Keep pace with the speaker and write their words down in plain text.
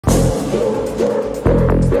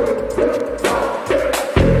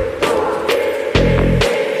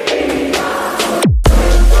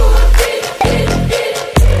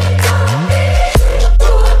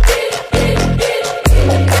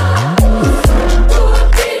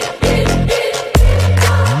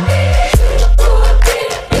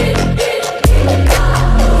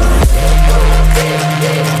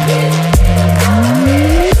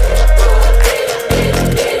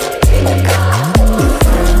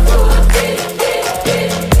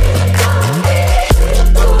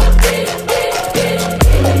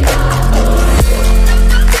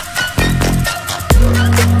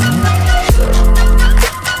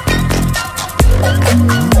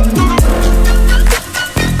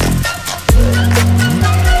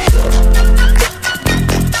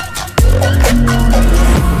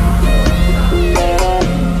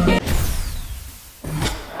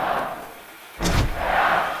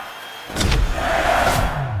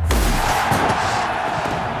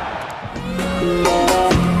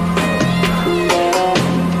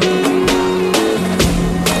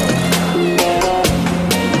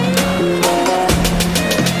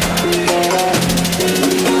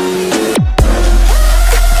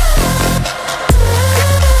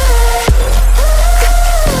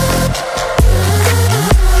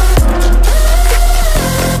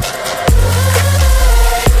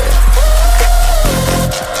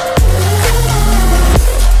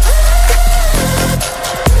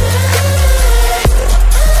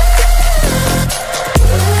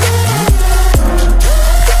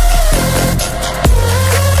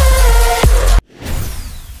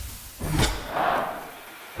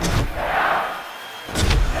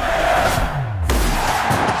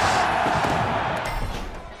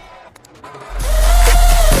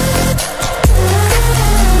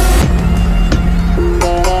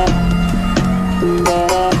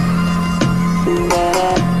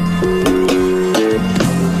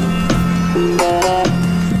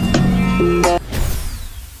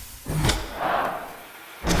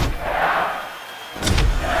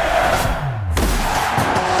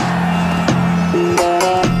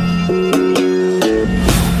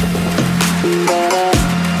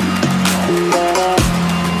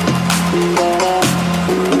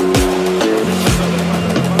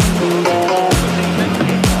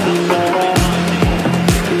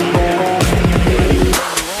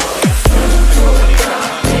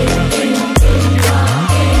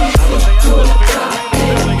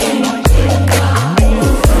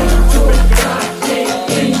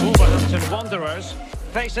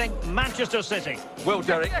Manchester City. Well,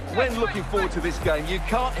 Derek, when looking forward to this game, you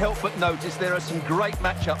can't help but notice there are some great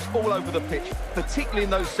matchups all over the pitch, particularly in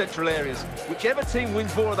those central areas. Whichever team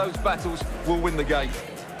wins more of those battles will win the game.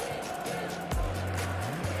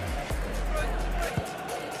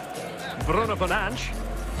 Bruno Fernandes.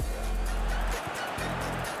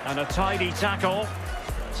 And a tidy tackle.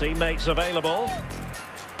 Teammates available.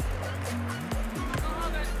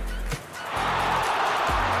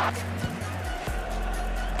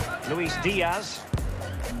 Luis Diaz.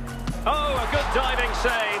 Oh, a good diving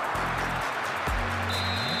save.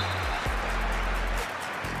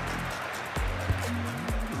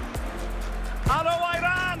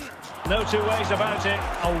 Iran. No two ways about it.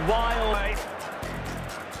 A wild way.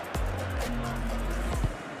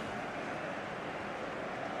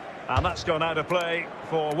 And that's gone out of play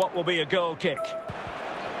for what will be a goal kick.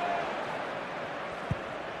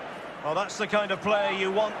 Well, that's the kind of play you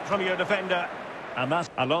want from your defender. And that's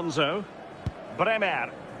Alonso. Bremer.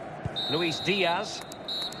 Luis Diaz.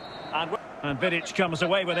 And Vidic comes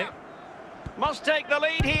away with it. Must take the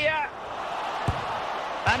lead here.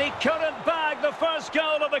 And he couldn't bag the first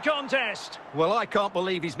goal of the contest. Well, I can't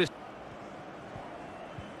believe he's missed.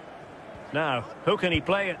 Now, who can he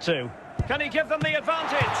play it to? Can he give them the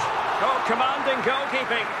advantage? Oh, commanding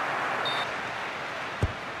goalkeeping.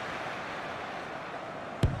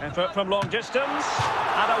 Effort from long distance.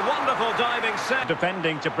 And a wonderful diving set.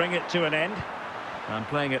 Defending to bring it to an end. And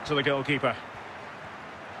playing it to the goalkeeper.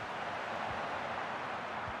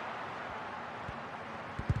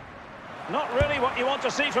 Not really what you want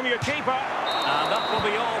to see from your keeper. And that will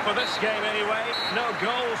be all for this game anyway. No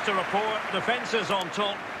goals to report. Defences on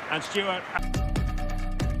top. And Stuart...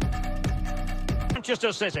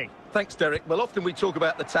 Manchester City. Thanks, Derek. Well, often we talk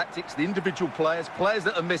about the tactics, the individual players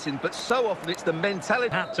that are missing, but so often it's the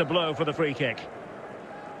mentality. Had to blow for the free kick.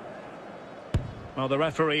 Well, the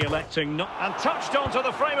referee electing not... And touched onto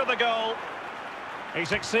the frame of the goal. He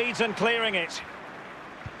succeeds in clearing it.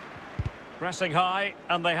 Pressing high,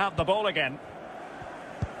 and they have the ball again.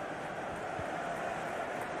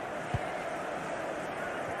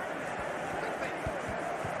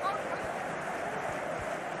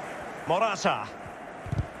 Morata.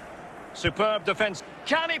 Superb defence.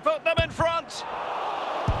 Can he put them in front?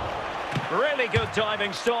 Really good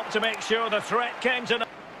diving stop to make sure the threat came to...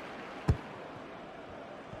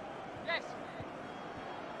 Yes.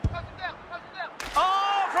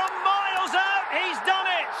 Oh, from miles out, he's done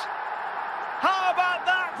it! How about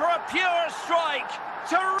that for a pure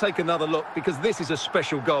strike? Take another look, because this is a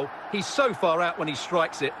special goal. He's so far out when he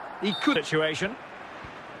strikes it. He could... Situation.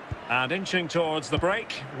 And inching towards the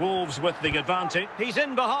break. Wolves with the advantage. He's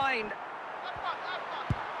in behind.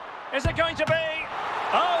 Is it going to be?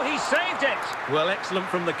 Oh, he saved it. Well, excellent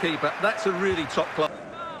from the keeper. That's a really top club.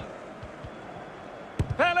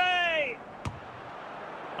 Pele!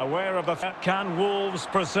 Aware of the fact, can Wolves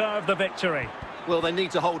preserve the victory? Well, they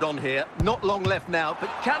need to hold on here. Not long left now, but...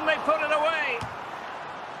 Can they put it away?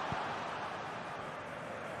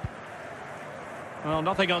 Well,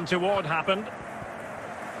 nothing untoward happened.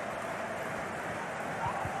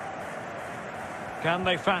 Can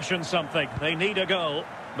they fashion something? They need a goal,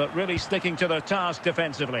 but really sticking to their task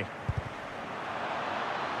defensively.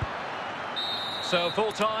 So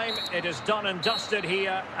full-time, it is done and dusted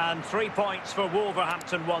here, and 3 points for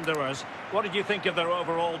Wolverhampton Wanderers. What did you think of their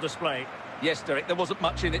overall display? Yes, Derek, there wasn't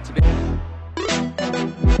much in it to be...